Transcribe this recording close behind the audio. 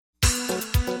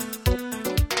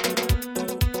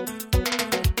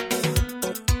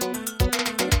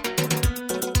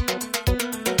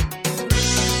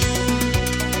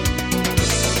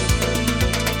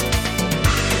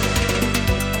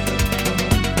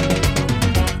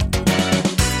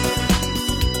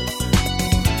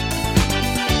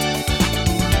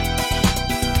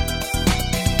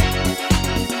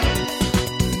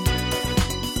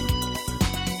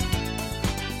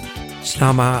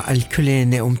نما الكل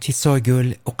نأمتي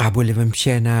ساجل وقبول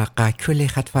بمشينا قا كل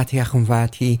خطواتي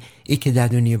أخواتي إيك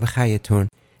دادوني بخايتون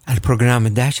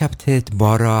البرنامج ده شبتت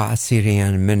بارا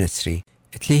أسيريان منسري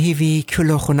اتلهي في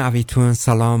كل أخون عبيتون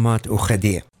سلامات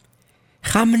وخدية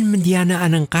خامن مديانا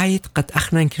أننقايت قد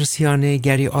أخنان كرسياني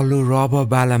جاري أولو رابا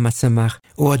بالا مسمخ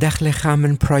ودخل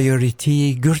خامن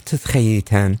برايوريتي قرتت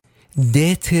خييتان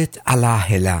ديتت على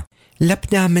هلا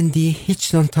لبدا من دی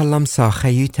هیچ دان تلم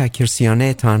ساخیوتا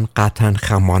کرسیانتان قطعا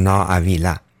خمانا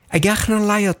اویلا. اگه اخنا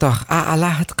لایطاق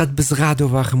اعلاحت قد بزغاد و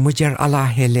وقت مجر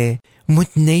الاحله مد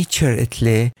نیچر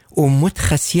اتله و مد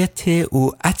خصیت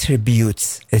و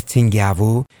اتریبیوتس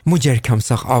اتنگاوو مجر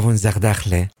کمساق آون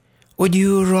زغدخله. و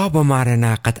دیو رابا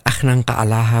مارنا قد اخنان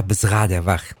قعلاها بزغاد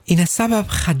وقت. این سبب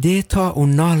خدیتا و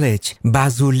نالج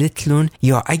بازو لتلون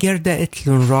یا اگر ده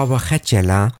اتلون رابا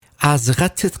خجلا از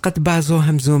غتت قد بعضو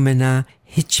همزومنا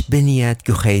هیچ بنیت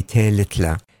گخیته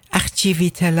لتلا اخچی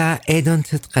ویتلا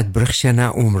ایدانتت قد برخشنا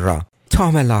عمرا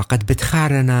تاملا قد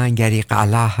بتخارنا گریق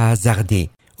علاها زغدی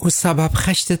و سبب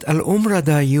خشتت العمر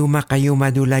دا یوم قیوم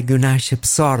دولا گناش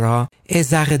بسارا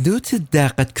ازاغدوت دا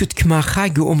قد کت کما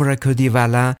خاگ عمر کدی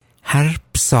والا هر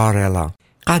بسارلا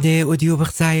قده و دیو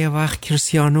بخزای وقت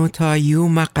کرسیانو تا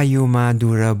یوم قیوم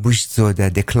دورا بوش زوده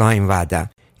دکلاین واده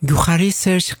گوخا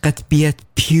ریسرچ قد بیت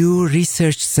پیو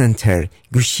ریسرچ سنتر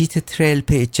گوشیت تریل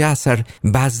پی جاسر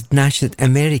باز ناشد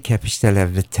امریکا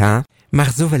پشتلویتا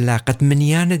مغزوب الله قد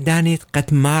منیان دانید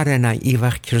قد مارنا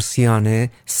ایوخ کرسیانه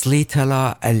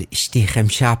سلیتلا الاشتی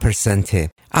 5%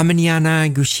 امنیانا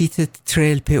گوشیت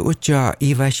تریل پی اوجا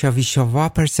ایوه شوی 7%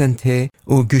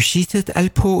 و گوشیت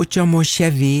الپو اوجا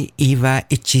موشوی ایوه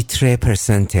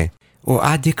 3% و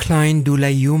ادکلاین دولا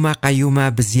یوم قیوم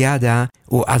بزیاده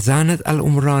و ازانت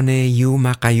الامران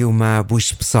یوم قیوم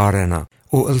بوش بسارنا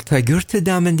و التگرت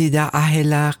دامن دیده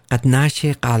اهلا قد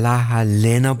ناشی قلاها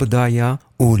لینا بدایا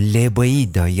و لیبایی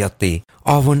دایتی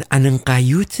آون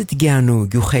اننقایوت دگانو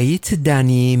گوخیت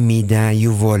دانی میده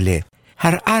یووله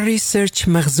هر ریسرچ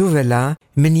مغزوولا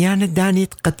منیان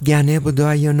دانید قد گانه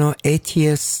بدایانو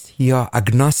ایتیست یا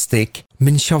اگناستیک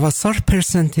من 70%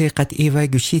 قد ایوه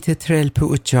گوشیت تریل پی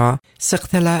اوچا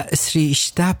سقتلا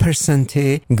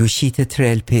 30% گوشیت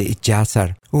تریل پی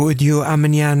اجاسر و دیو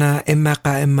امنیانا اما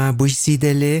قائمه بوش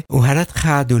زیدله و هرد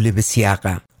خادو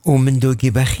لبسیاقه و من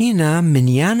دوگی بخینا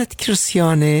منیانت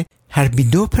کرسیانه هر بی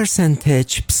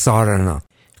 2% بسارنا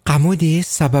قمودی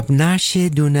سبب ناشه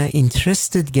دونه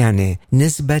اینترستد گانه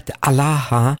نسبت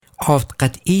علاها آفت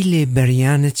قد ایلی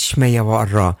بریانت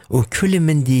شمیوارا و کل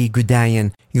من دی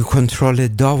گداین یو کنترول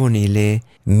داونی لی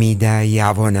میده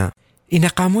یاونا این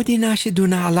قمودی ناشه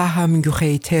دونه علاها منگو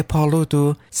خیطه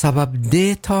پالودو سبب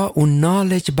دیتا و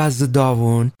نالج باز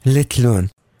داون لتلون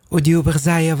و دیو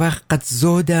بغزای وقت قد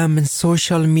زوده من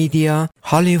سوشال میدیا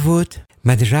هالیوود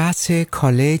مدرسه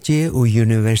کالج و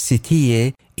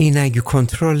یونیورسیتی اینا گو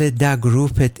کنترل دا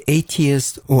گروپت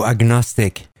ایتیست و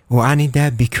اگناستیک و انی دا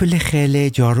بکل خیلی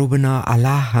جاروبنا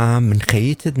علاها من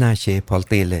خییتت ناشه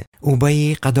پالتیله و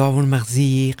بایی قداون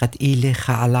مغزی قد ایل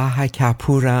خعلاها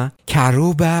کپورا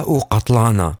کروبا و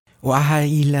قطلانا و اها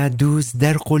ایلا دوز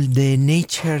در قلد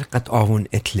نیچر قد آون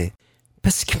اتله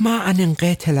پس کما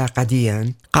اننقیتلا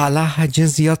قدیان قالاها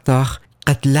جنزیاتاخ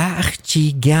قد لا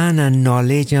اخچی گانا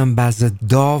نالجم باز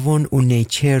داون و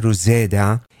نیچر رو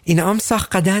زیده این امساخ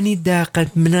قدانی دا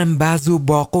قد منم بازو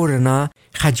باقورنا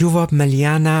خجواب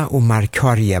ملیانا و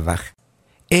مرکاریه وقت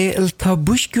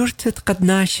التابوش گرتت قد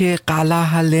ناشه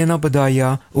قالاها لینا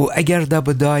بدایا و اگر دا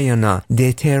بدایانا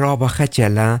دیته رابا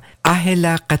خجلا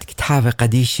اهلا قد کتاب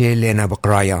قدیشه لینا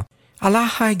بقرایا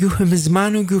علاها گو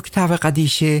همزمانو گو کتاب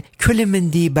قدیشه کل من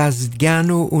دی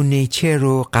بازدگانو و نیچه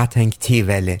رو قطنگ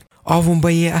تیوله آون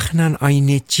بایی اخنان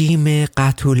آینه جیم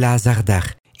قطو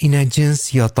لازغدخ اینا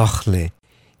جنس یا داخله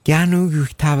گانو گو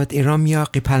کتابت ایرامیا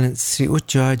قیپلن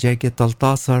سریعوچا جاگه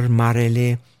دلتاصر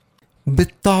مارلی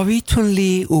بتطاویتون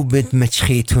لی و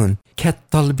بدمچخیتون که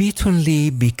طلبیتون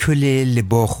لی بکل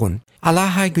لباخون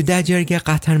علاها گو دا جرگه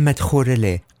قطن مدخوره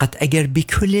لی قد اگر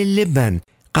بکل لبن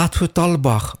قطو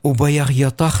طلباخ و بایغ یا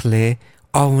داخله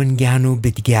آون گانو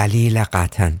بدگالی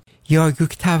لقطن یا گو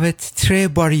کتابت تری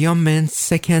باریام من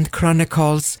سکند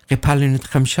کرونیکلز قیپلنت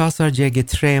 15 جاگه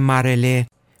تری مارلی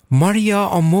ماریا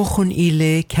اموخون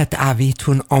ایله کت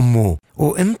عویتون امو و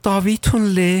ان طاویتون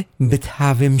لی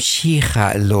بتهاوم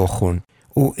شیخه لوخون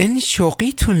و ان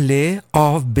شوقیتون لی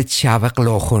آف بتشاوق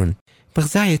لوخون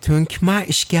بغزایتون کما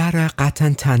اشگاره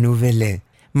قطن تنووله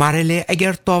مارلی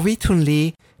اگر طاویتون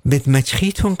لی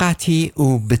بتمچخیتون قطی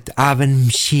و بتعاون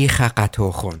شیخه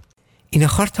قطوخون این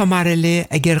خارتا مارلی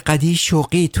اگر قدی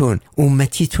شوقیتون و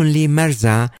متیتون لی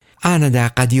مرزه آنا دا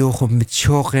قدیوخون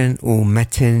بتشوقن و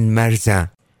متن مرزه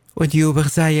و دیو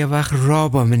بغزای وقت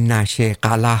رابا من ناشه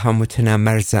قلاها متنا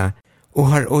مرزا و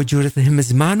هر اجورت هم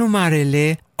زمانو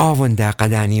مارله آونده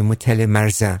قدانی متل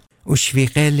مرزا و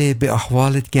شویقل به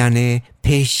احوالت گانه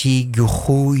پیشی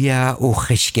گخویا و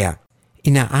خشگه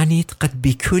اینا آنیت قد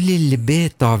بکل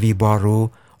لبه داوی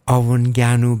بارو آون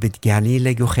گانو بدگالی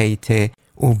لگو خیته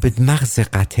و بدمغز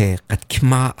قطه قد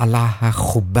کما الله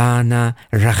خوبانا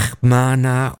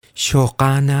رخمانا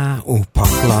شوقانا و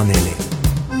پاخلانه لی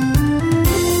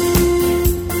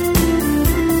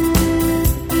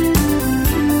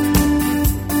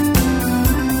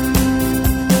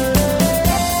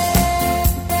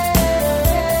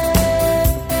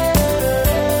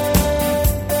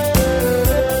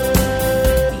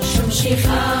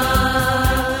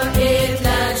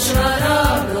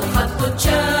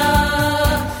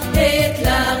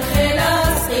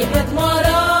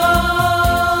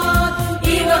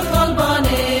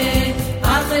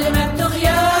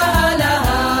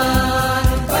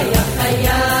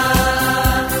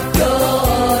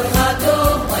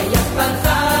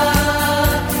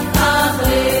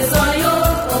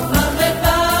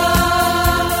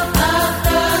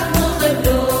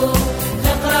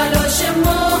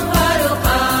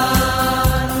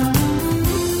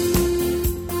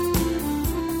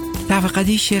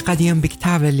قديش قديم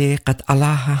بكتابلي قد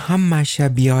الله هم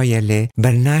شبيايلي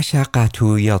برناشا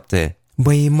قاتو يطي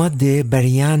بيمد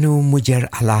بريانو مجر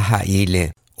الله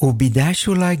إيلي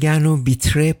وبداشو لاغانو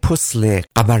بيتري پسلي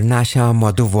قبرناشا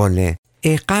مدوولي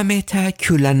اقامتا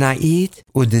كولانايت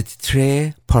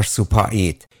ودتري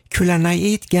پرسوپايت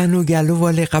كولانايت گانو گالو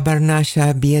والي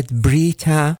قبرناشا بيد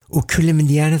بريتا وكل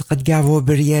مديانت قد گاوو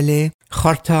بريالي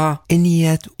خارتا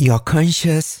انیت یا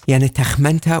کانشس یعنی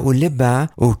تخمنتا و لبا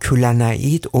و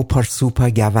کلانایید و پرسوپا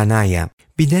گوانایا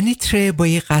بیدنی تره با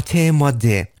یه قطع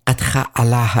ماده قد خا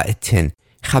الله اتن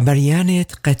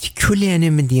خبریانت قد کلین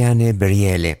مدیانه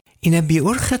بریاله اینا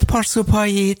بیور خد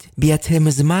پرسوپایید بیت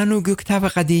مزمانو گکتاب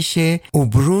قدیشه و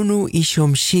برونو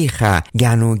ایشم شیخه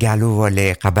گانو گالو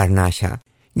واله قبرناشا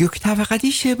گکتاب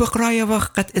قدیشه بقرای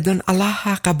وقت ادن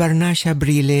الله قبرناشا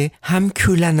بریله هم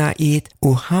کولانایید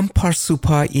و هم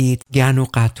پرسوپایید گانو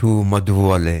قطو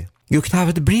مدوله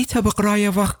گکتاب بریتا بقرای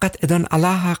وقت ادن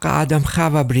الله قادم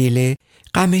خواه بریله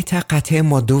قامیتا قطع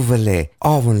مدوله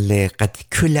آونله قد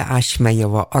کل اشمه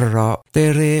و ارا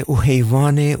دیره و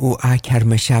حیوان و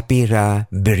آکرمشا بیره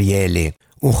بریله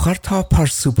و خرطا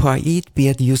پرسوپایید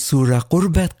بیاد یسورا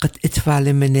قربت قد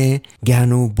اتفال منه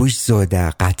گانو بوش زوده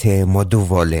قطع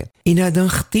مدوله اینا دن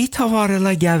خطی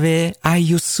توارلا گوه ای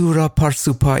یسورا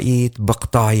پرسوپایید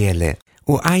بقدایله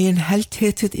و این هل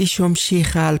تیتت ایشم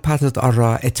شیخال پتت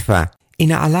ارا اتفا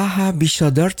اینا علاها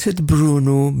بیشادرتت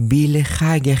برونو بیل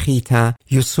خاگ خیتا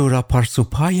یسورا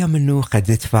پرسوپایا منو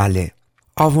قد اتفاله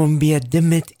آون بیاد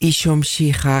دمت ایشم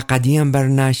شیخا قدیم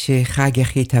برناشه خاگ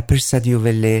خیتا پرسدیو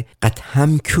ولی قد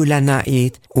هم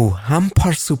کولانایید و هم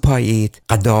پرسوپایید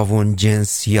قد آون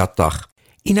جنس یادخ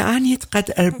اینا آنیت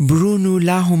قد برونو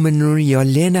لاهو منو یا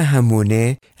لینا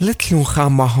همونه لطلون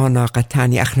خامهانا قد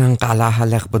تانی اخنان قلاها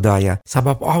لغ بدایا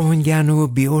سبب آون گانو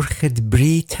بیور خد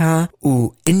بریتا و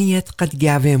انیت قد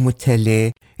گاوه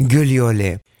متله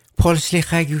گلیوله پولشلی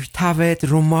خاگو تاوت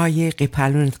رومای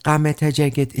قیپالونت قامت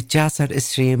جگد اجاسر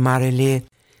اسری مارلی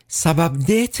سبب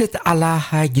دیتت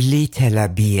علاها گلی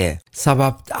تلبیه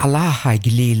سبب علاها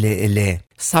گلی لئله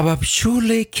سبب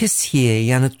شول کسیه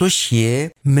یعنی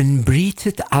دوشیه من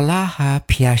بریتت علاها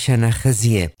پیاشنا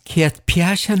خزیه کیت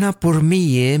پیاشنا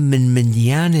برمیه من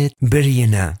دیانت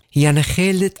برینه یعنی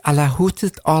خیلت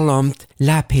علاهوتت علمت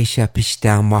لا پیشا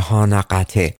پشتا ماهانا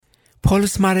قاته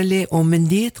پولس مارلی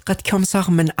اومندیت قد کمساق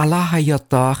من علاها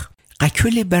یاداخ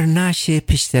قکل برناشه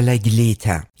پشتلا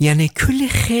گلیتا یعنی کل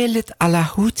خیلت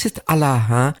علاهوتت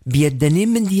علاها بیدنی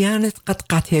من دیانت قد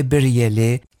قطع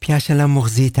بریله پیاشلا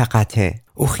مغزیتا قطع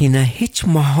و خینا هیچ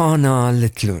ماهانا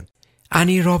لطلون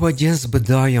انی رابا جنس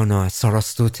بدایانا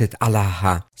سرستوتت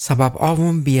علاها سبب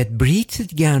آون بیاد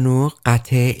بریتت گانو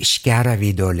قطع اشگره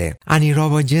ویدوله انی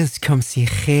رابا جنس کمسی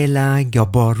خیلا یا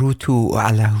باروتو و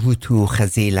علاهوتو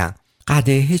خزیلا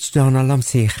قده هیچ دانالم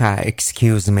سیخه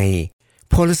اکسکیوز می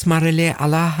پولس مارلی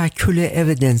علاها کل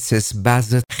ایویدنسس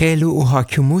بعضت خیلو و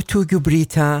حاکموتو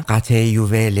گبریتا قطع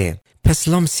یوویله پس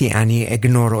لمسی انی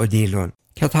اگنور ادیلون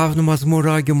کتاب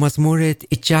مزمورا گو مزمورت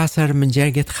اجاسر من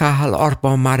جرگت خاهل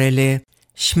اربا مارلی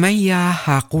شمية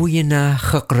حقوينا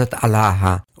خقرت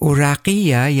علاها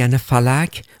وراقية يعني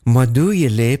فلاك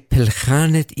مدويلي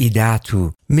بالخانة إيداتو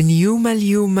من يوم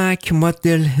اليوم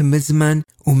كمدل همزمن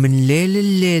ومن ليل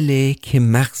الليلة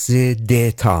كمغز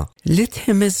ديتا لت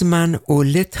همزمن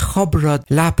ولت خبرت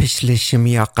لابش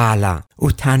لشمية قالا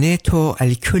وتانيتو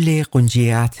الكل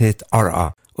قنجياتت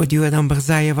أرأى و دیودان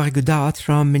بغزای و گداعت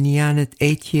را منیانت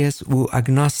ایتیس و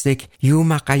اگناستیک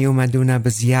یوم قیومدون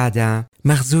بزیاده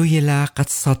مغزوی لا قد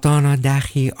سطانا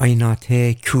داخی آینات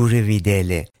کور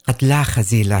ویدله قد لا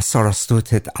خزیل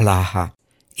سرستوتت علاها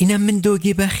اینا من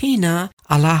دوگی بخینا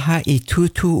علاها ای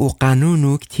توتو و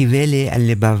قانونو کتیویلی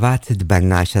اللي بواتت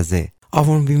برناشزه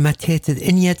آون بیمتیتت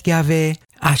انیت گاوه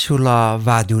اشولا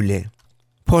وادوله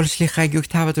پولشلیخا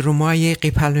گوکتاوت رومای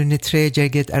قیپالون تره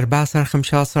جرگت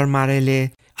 14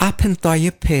 مرله اپن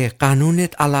طایب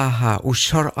قانونت علاها و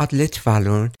شرعت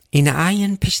لتفالون این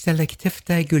آین پشتلک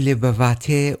تفته گوله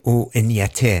بواته و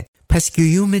انیته پس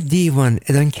گیوم دیوان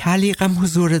ادان کالی غم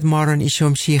حضورت ماران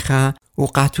ایشم شیخه و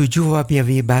قطو جوا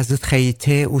بیوی بازت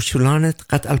خیته و شلانت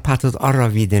قد الپاتت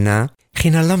آراویدنه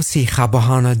خینا لمسی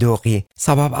خبهانا دوغی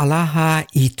سبب علاها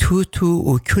ای توتو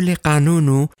و کل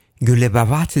قانونو گوله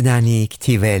بوات دانی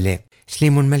کتیویله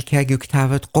شلیمون ملکه گو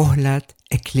کتابت قهلت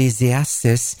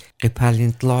اکلیزیاستس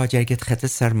قپالین طلا جرگت خط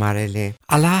سرمارله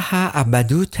علاها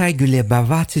ابدوتا گوله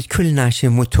بوات کل ناشه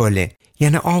مطوله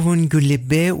یعنی آون گوله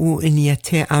به و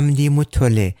انیته عمدی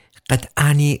مطوله قد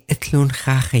آنی اتلون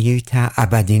خیوتا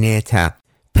ابدینیتا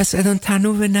پس ادان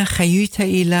تنوه نا خیوتا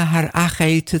ایلا هر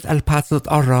خیوتت الپاتت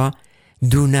آرا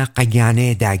دون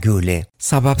قیانه داگوله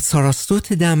سبب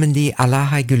سرستوت دامندی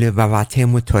علاها گوله بواته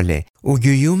مطوله و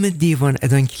گیوم دیوان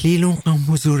ادان کلیلون قم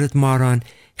حضورت ماران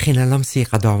خینالمسی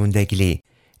قداون دگلی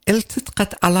التت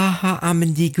قد علاها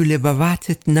عمندی گوله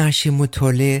بواتت ناشی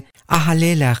مطوله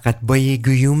احلیلا قد بای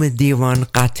گیوم دیوان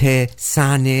قطع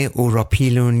سانه و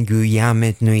راپیلون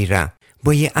گیامت نویره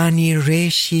بای آنی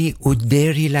ریشی و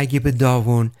دیری لگی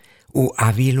بداون و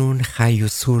اویلون خیو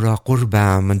سورا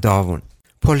قربه من داون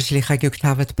پولشلیخا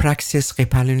گوکتاوت پراکسیس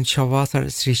قیپالون شواتر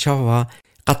سری شوا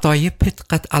قطعی پت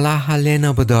قد علاها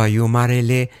لینا بدایو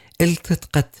مارله التت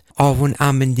قد آون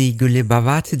آمندی گوله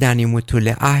بوات دانی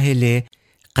مطوله اهله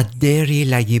قد دیری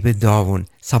لگی بداون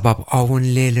سبب آون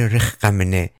لیل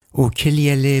رخقمنه و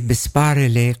کلیله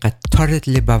بسپارله قد ترد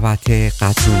لبوات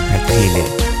قطو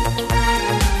پتخیله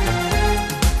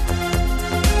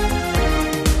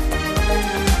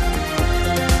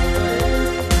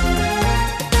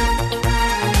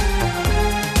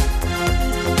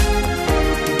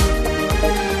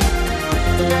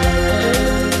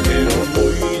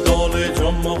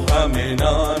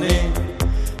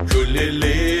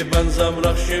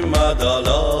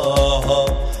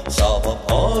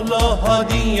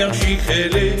هادی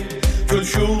شیخله کل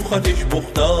شوختش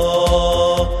بختا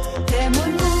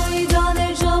تمون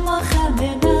میدان جاما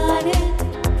خمنانه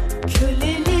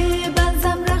کلیلی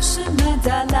بنزم رخش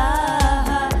مدلا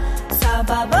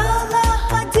سبب الله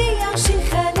هادی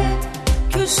شیخله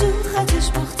کل شوختش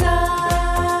بختا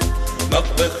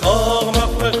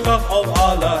مقبخاق او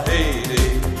على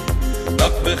هيلي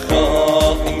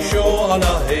مقبخاق اینشو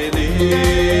على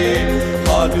هيلي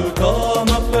حالوتا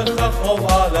مقبخاق او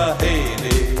على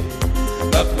هيلي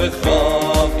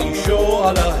مقبخاق اینشو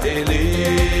على هيلي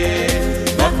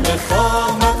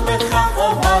مقبخاق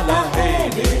او على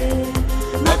هيلي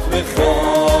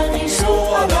مقبخاق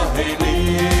اینشو على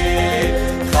هيلي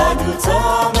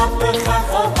حالوتا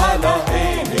مقبخاق او على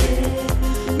هيلي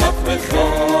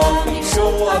مقبخاق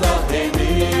اینشو على هيلي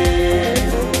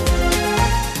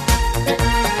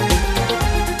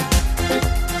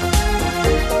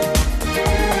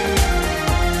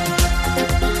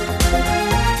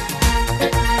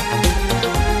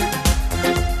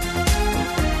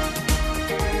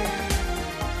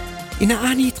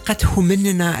اینا آنیت قد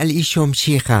همننا الایشم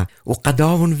شیخه و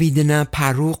قداون ویدنا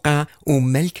پاروقه و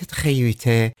ملکت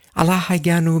خیوته الله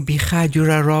گانو بی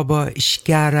خاجر رابا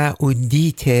اشگاره و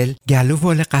دیتل گلو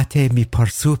ولقته بی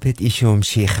پرسوپت ایشم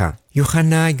شیخه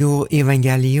یوخنا گو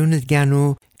ایوانگالیونت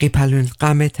گانو قیپلون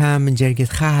قامتا من جرگت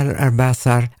خهر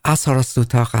ارباسر اثرستو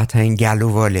طاقتن گلو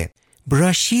وله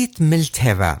براشید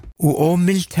ملتوا و او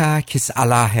ملتا کس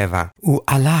اللهوا و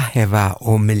اللهوا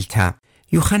او ملتا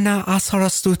یوخنا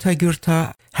اثرستو تا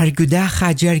گرتا هر گوده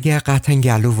خجرگه قطن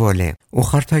گلو وله و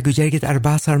خارتا گجرگت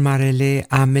ارباسر مرله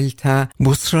عملتا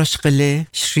بسراش قله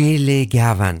شریل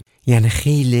گاون یعنی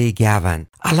خیل گاون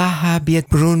الله بیت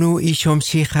برونو ایشم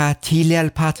شیخه تیل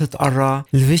الپاتت آرا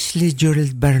الوشل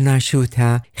جرل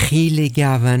برناشوتا خیل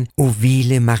گاون و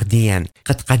ویل مغدین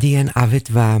قد قدین عوت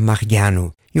و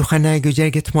مغگانو یوخنا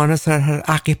گجرگت مانسر هر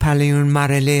عقی پلیون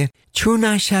مرله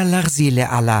چوناشا لغزیل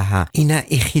الله اینا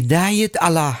اخدایت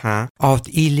الله آوت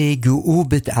ایل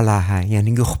گووبت الله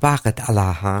یعنی گخباقت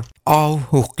الله آو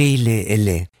حقیل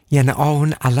اله یعنی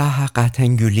آون الله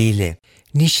قطن گلیله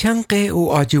نشانق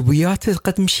و عجبیات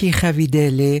قدم شیخه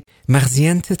ویدله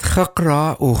مغزینتت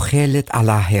خقرا و خیلت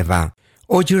الله و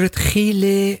أجرت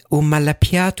خيلة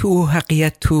وملبيات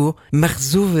وحقيقته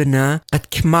مخزوفنا قد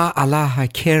كما الله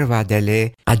كير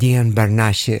ودله قديان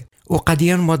برناشه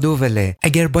وقديان مدوله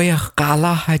اگر بايخ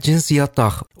الله جنس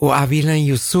يطخ وعويلا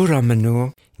يسورا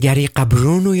منو گری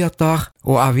قبرونو يطخ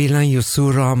وعويلا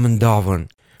يسورا من داون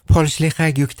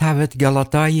پولشلیخه گوکتاوت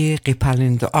گلاتای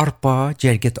قیپلند آرپا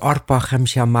جرگت آرپا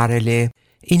خمشه مرله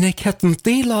اینه کتن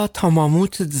طیلا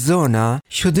تماموت زونا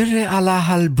شدر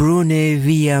علاها البرون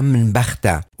ویا من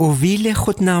بخته و ویل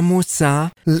خود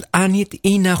ناموسا الانید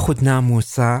اینه خود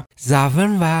ناموسا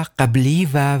زاون و قبلی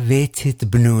و ویتت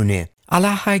بنونه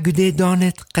علاها گده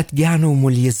دانت قد گانو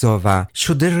ملیزوه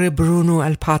شدر برونو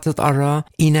الپاتت ارا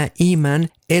اینه ایمن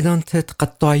ایدانتت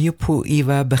قد طایپو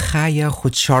ایوه بخای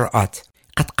خود شرعات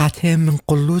قد قطع من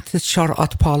قلوت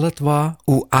شرعات پالت و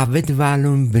عود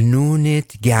والون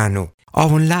بنونت گانو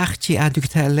آون لخچی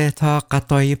ادوکتالتا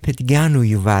قطایپ گانو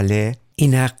یواله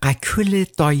اینا قکل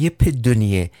طایپ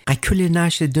دنیا قکل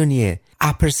ناش دنیا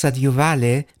اپرسد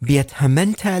یواله بیت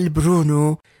همن تال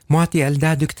برونو ماتی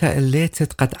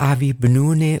الدادوکتالتت قد آوی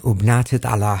بنونه و بناتت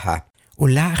علاها و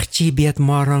لخچی بیت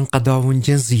ماران قداون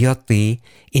جنزیاتی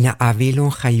اینا آویلون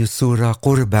خیصورا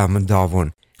قربا من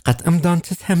داون قد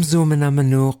امدانتت همزو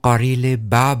منو قاریل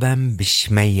بابم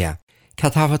بشمیه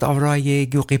کتابت آورای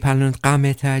گوقی پلند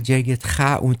قامتا جرگت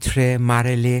خا و تره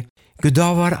مارله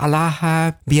گداور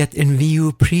علاها بیت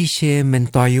انویو پریش من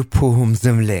طایو پوهم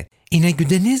زمله اینه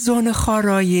گدنی زون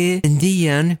خارای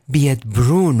اندیان بیت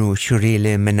برونو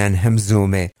شریل منن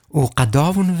همزومه و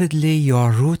قداون ودلی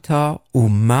یاروتا و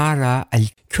مارا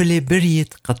الکل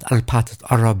بریت قد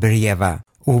الپاتت ارا بریوه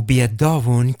و بیاد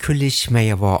داون کلش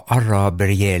میوا ارا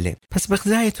بریله پس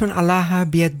بخزایتون الله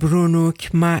بیاد برونو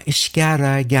کما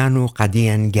اشکاره گانو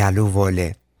قدیان گالو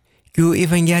وله گو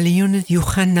ایوانگالیونت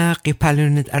یوخنا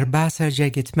قیپلونت ارباسر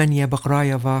جاگت منیا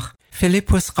بقرای وخ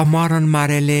فیلیپوس قمارن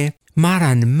مارله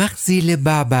مارن مغزیل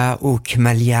بابا و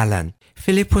کمالیالن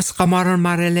فیلیپوس قمارن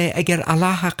مارله اگر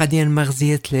الله قدیان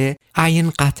مغزیت له عین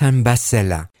قطن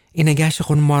بسله اینگاش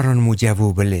خون مارن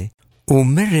مجابو بله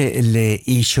ومر اللي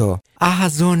إيشو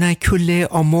أهزونا كل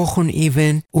أموخن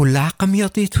إيفن ولاقم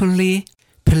يطيتون لي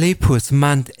بليبوس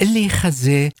ماند اللي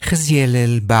خزيل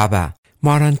البابا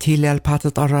مارانتيلي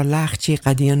الباتت أرى لاخشي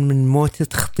قديان من موت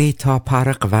تخطيطا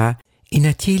بارقوا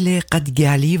إنتيلي قد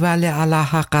قالي والي على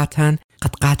حقاتن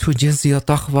قد قاتو جنزي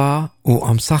طخوا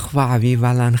وأمسخوا عبي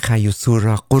والان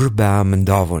خيصورا قربا من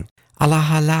داون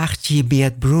الله لاخشي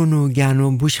بيت برونو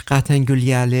جانو بوش قاتن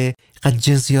قليالي قد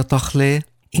جنزي طخلي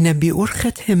اینا بی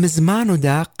ارخت همزمانو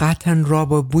دا قطن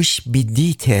رابا بوش بی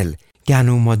دیتل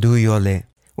گانو مدویاله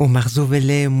و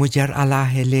مغزوله مجر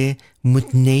علاهله مد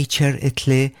نیچر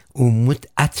اتله و مد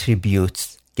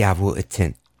اتریبیوت گاو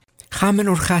اتن خامن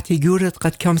ارخاتی گورت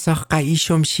قد کمساخ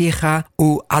قایشم شیخه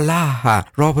و علاها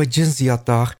رابا جنزیات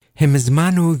داخ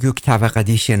همزمانو گو کتاب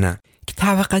قدیشنه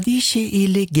کتاب قدیش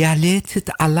ایلی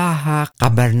گالتت علاها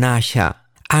قبرناشه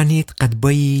انید قد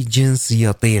بای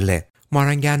جنزیاتیله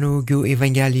مارنگانو گو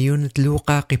ایوانگالیون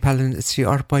لوقا قیپلن اسری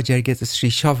آرپا جرگت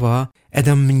اسری شوا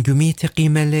ادام من گومیت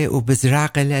قیمله و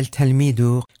بزراقل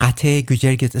التلمیدو قطع گو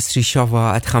جرگت اسری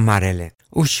شوا ادخمارله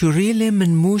و شوریل من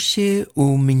موشه و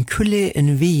من کل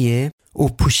انویه و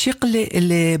پوشقل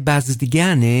ال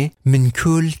بازدگانه من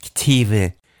کل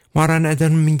کتیوه مارن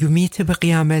ادن من گومیت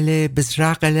بقیامله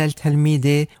بزراقل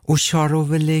التلمیده و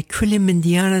شاروله کل من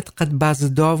دیانت قد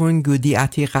بازداون گودی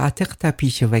عتیق تا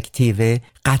پیش وکتیوه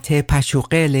قطع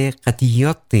پشوقل قد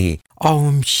یاطی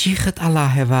آوم شیخت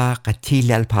الله و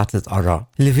قتیل الپاتت آرا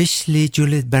لوشلی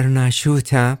جلد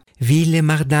برناشوتا ویل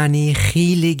مغدانی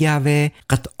خیلی گاوه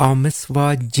قد آمس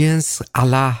و جنس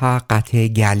الله قطع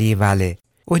گالی وله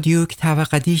و دیو کتاب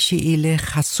قدیشی ایل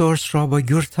خسورس را با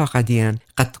گرتا قدیان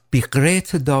قد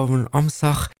بقریت داون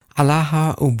امسخ الله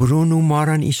و برونو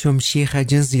ماران ایشم شیخ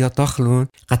جنس یا تخلون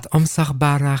قد امسخ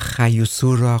بارا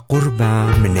خیصورا قربا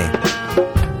منه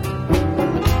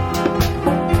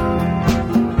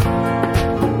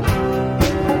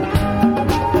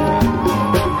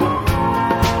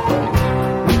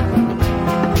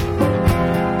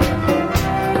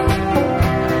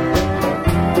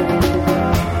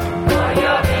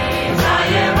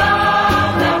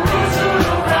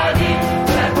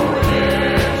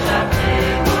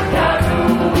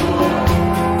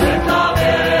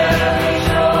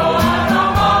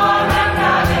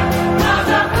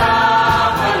Nazakta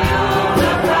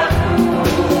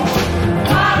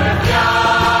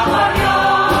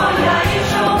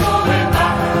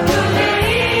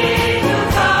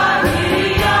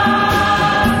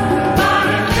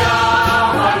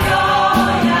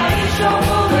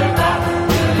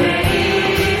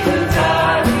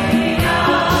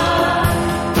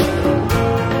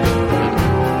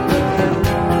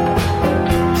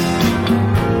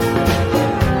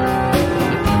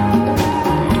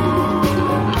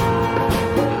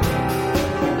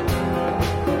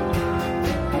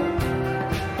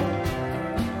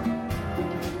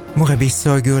مغبي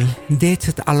ساقول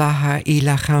ديتت الله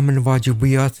إلى خامن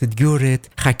واجبيات دجورت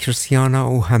خكرسيانا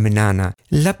وهمنانا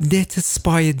لب ديتت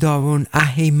سباي داون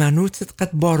أهيمانوتت قد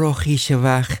باروخي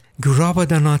شوخ جرابا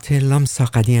دانات لمسا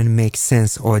قديان ميك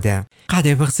سنس اوده قد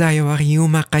بغزاي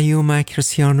وغيوما قيوما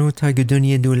كرسيانوتا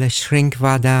قدوني دولة شرنك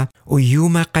وادا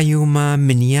ويوما قيوما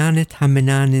منيانت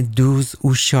همنان دوز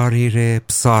وشارير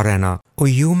بصارنا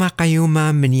ويوما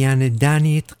قيوما منيان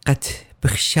دانيت قد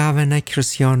بخشاونا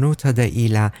كرسيانوتا دا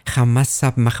إلا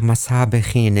خمسة مخمسة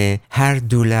بخينة هر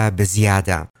دولة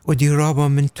بزيادة وديرابا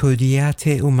من توديات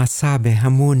ومسابة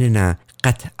هموننا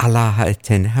قد الله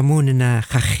اتن هموننا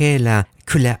خخيلة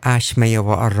كل آشمية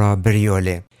وأرى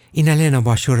بريولة إنا لنا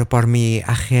باشور برمي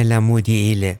أخيلة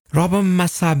مودي إلي رابا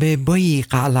مسابة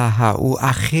بيق علىها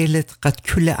وأخيلة قد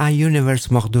كل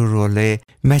يونيفرس مقدورولة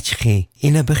مجخي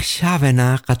إنا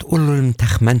بخشاونا قد أولو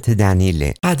المتخمنت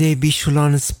دانيلي قد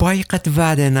بيشولان سباي قد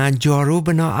وادنا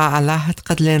جاروبنا أعلاهت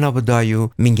قد لنا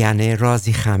بدايو منگانه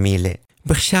رازي خاميلي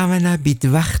بخشاونا بید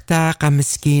وقتا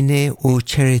قمسکینه و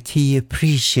چرتی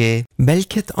پریشه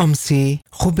بلکت امسی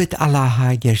خوبت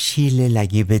علاها گرشیل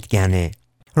لگی بدگانه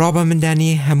رابا من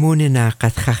دانی هموننا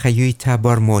قد خخیویتا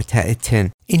بار موتعتن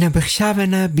اینا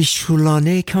بخشاونا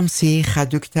بیشولانه کمسی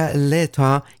خدوکتا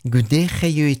اللیتا گوده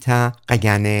خیویتا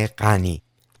قگانه قانی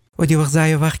و دی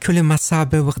وقتای وقت کل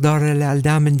مصابه وقدار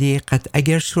الالدامن دی قد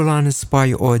اگر شولان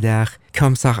سپای اودخ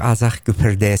کمساق ازخ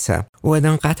گپردیسه و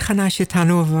ادن قد خناش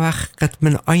تنو وقت قد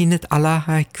من آینت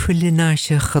علاها کل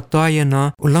ناش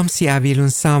خطاینا و لمسی اویلون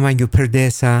ساما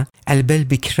گپردیسه البل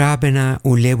بکرابنا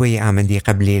و لیوی آمندی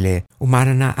قبلیله و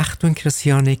مارنا اختون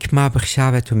کرسیانک ما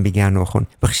بخشاوتون بگانوخون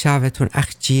بخشاوتون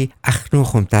اخجی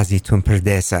اخنوخون تازیتون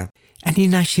پردیسه أني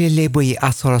ناشي ليبوي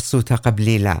أصار الصوت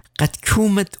قبليلا قد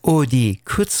كومت أودي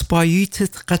كود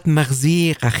سبايوتت قد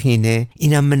مغزي قخينة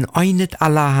إنا من أينت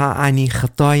علاها أني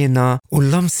خطاينا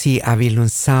ولمسي أويلون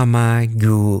ساما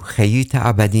جو خيوتا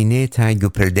أبدينيتا جو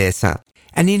پرديسا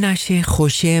أني ناشي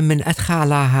خوشي من أدخى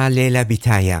علاها ليلة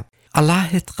بتايا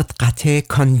الله قد قاتي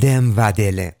كندم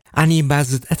واديله أني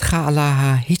بعضت أدخى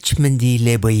علاها هيج من دي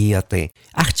ليبوياتي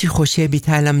أختي خوشي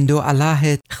بتعلم دو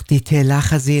الله اختيتي لا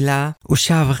خزيلا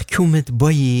وشاوخ كومت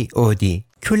بوي أودي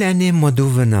كل أني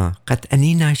مدوفنا قد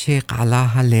أني ناشيق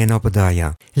علاها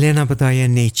لينا بدايا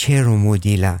نيچيرو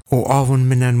موديلا وآون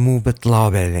منن مو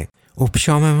بطلابله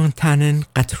وبشام من تنن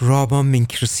قد رابا من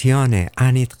كرسيانه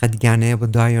أنيت قد جانه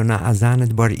بدايونا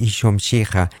أزانت بار إيشوم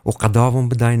شيخة وقداوم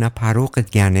بداينا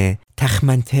پاروقت جانه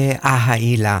تخمنته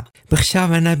إيلا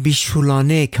بخشاونا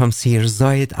بيشولانه كمسير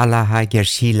زايد علاها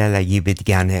گرشيلة لگي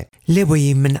بدگانه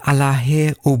لبوي من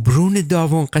علاها وبرون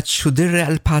داوون قد شدر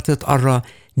الباتت أرى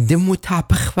دمو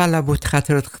تابخ ولا بود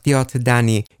خطرت اختيات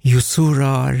داني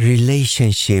يسورا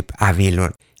ريليشنشيب أويلون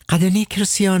قدني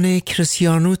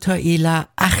كرسيانو تا إلا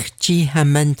أخجي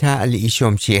همنتا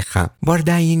الإيشوم شيخة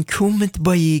بارداين كومت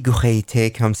بايي گوخيته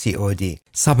كمسي أودي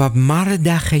سبب مار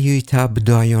داخيوتا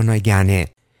بدايونا جانه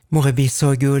مغبي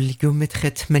ساقول قومت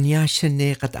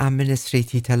ختمنياشني قد آمن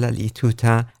سريتي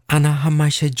تلاليتوتا أنا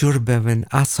هماش جربون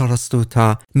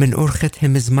أصارستوتا من أرخت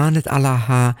همزمانت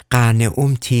علاها قانه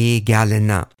أمتي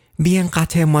قالنا بين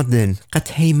قطع مدن قد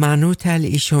هيمانوتا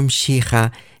الإيشوم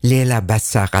شيخة ليلة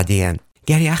بسا قدين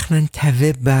گری اخنن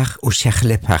توبخ و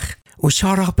شخلپخ و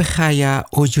شارق بخایا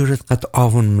و جورت قد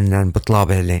آون منن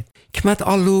بطلابله کمت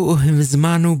آلو و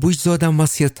همزمان و بوش زودم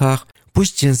واسیتاق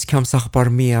بوش جنس کم ساخبار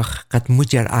میاخ قد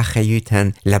مجر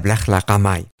اخیوتن لبلخ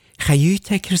لقمای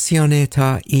خیوتا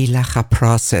کرسیانیتا ایلخ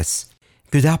پراسس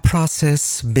گدا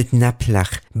پراسس بد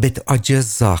نپلخ بد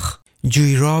آجزاخ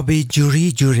جویراب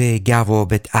جوری گاو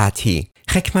بد آتی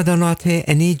خکمدانات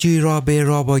انی جویراب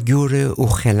رابا گوره و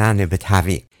خلانه بد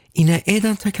هاوی اینا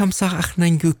ایدان تا کم ساخ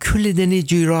اخننگو کل دنی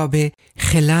جیرابه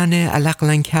خلانه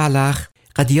علاقلن کالخ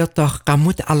قد یطاق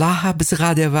قموت علاها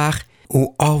بزغاده وخ و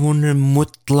آون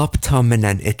مطلب تا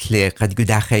منن اتلی قد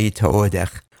گداخهی تا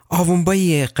اودخ آون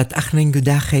بایه قد اخننگو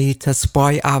داخهی تا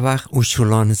سپای آوخ و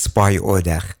شولان سپای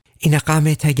اودخ اینا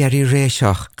قامه تگری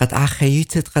ریشاخ قد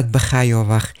اخییتت قد بخای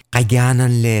آوخ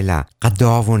قگانن لیلا قد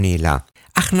داون ایلا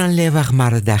اخنن لیوخ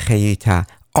مرد داخهی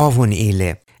آون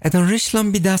ایله ادن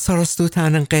رشلم بیدا سارستو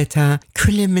تانن قیتا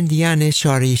کل من دیان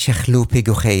شاری شخلوپی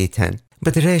گو خیتن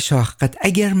بدریشاخ قد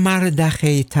اگر مرد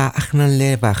دخیتا اخنن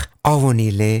لیوخ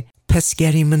آونی لی پس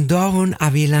گری من داون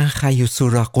اویلن خیو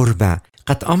سورا قربه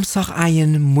قد امساق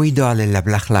عین مویدال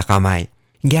لبلخ لقمای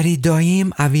گری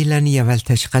دایم اویلن یول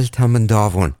تشقلتا من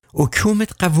داون و کومت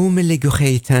قووم لگو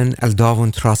خیتن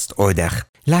الداون تراست اودخ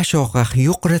لاشاقخ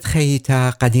یقرد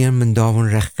خیتا قدیم من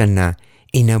داون رخقنه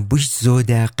اینا بوش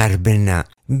زوده قربنه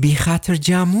بی خاطر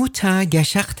جاموتا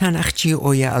گشقتن اخچی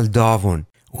اویا الداون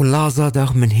و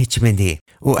لازاداغ من هیچ مدی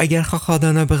و اگر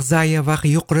خخادانا بغزايا وق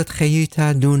يقرد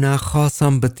خييتا دونا خاصا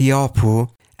بطيابو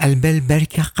البل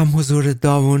بركة قم حضور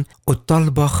داون و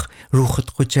طلبخ روخت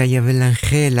قجا يولن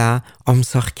خيلا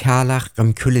امسخ كالخ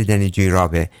قم كل دن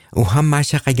جيرابه و هم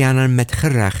معشق اگانا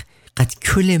متخرخ قد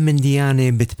كل من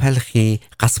ديانه بتبلخي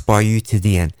قصبايوت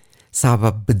دين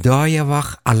سبب بداية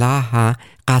وقت علاها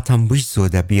قاتم بش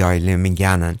زوده بيايله من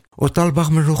جانن و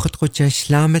طلبخ من روخت قجا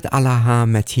شلامت علاها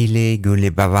متيله قولي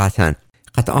بواتن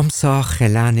قد امسا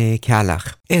خلانه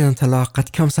كالخ اذن طلا قد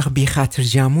كمسخ بخاطر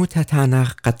جاموتا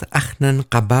تانخ قد اخنن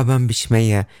قبابا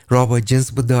بشمية رابا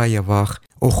جنس بداية وقت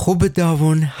و خوب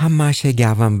داون هم ماشه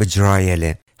گاون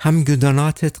بجرایله هم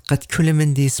گداناتت قد كل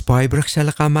من دي سباي برخشل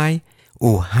قماي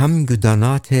و هم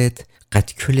گداناتت قد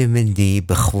كل من دي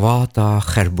بخواطا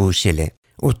خربوشله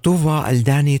و طوفا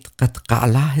الدانيت قد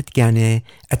قعلاهت جانه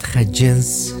ادخ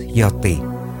جنس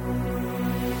يطي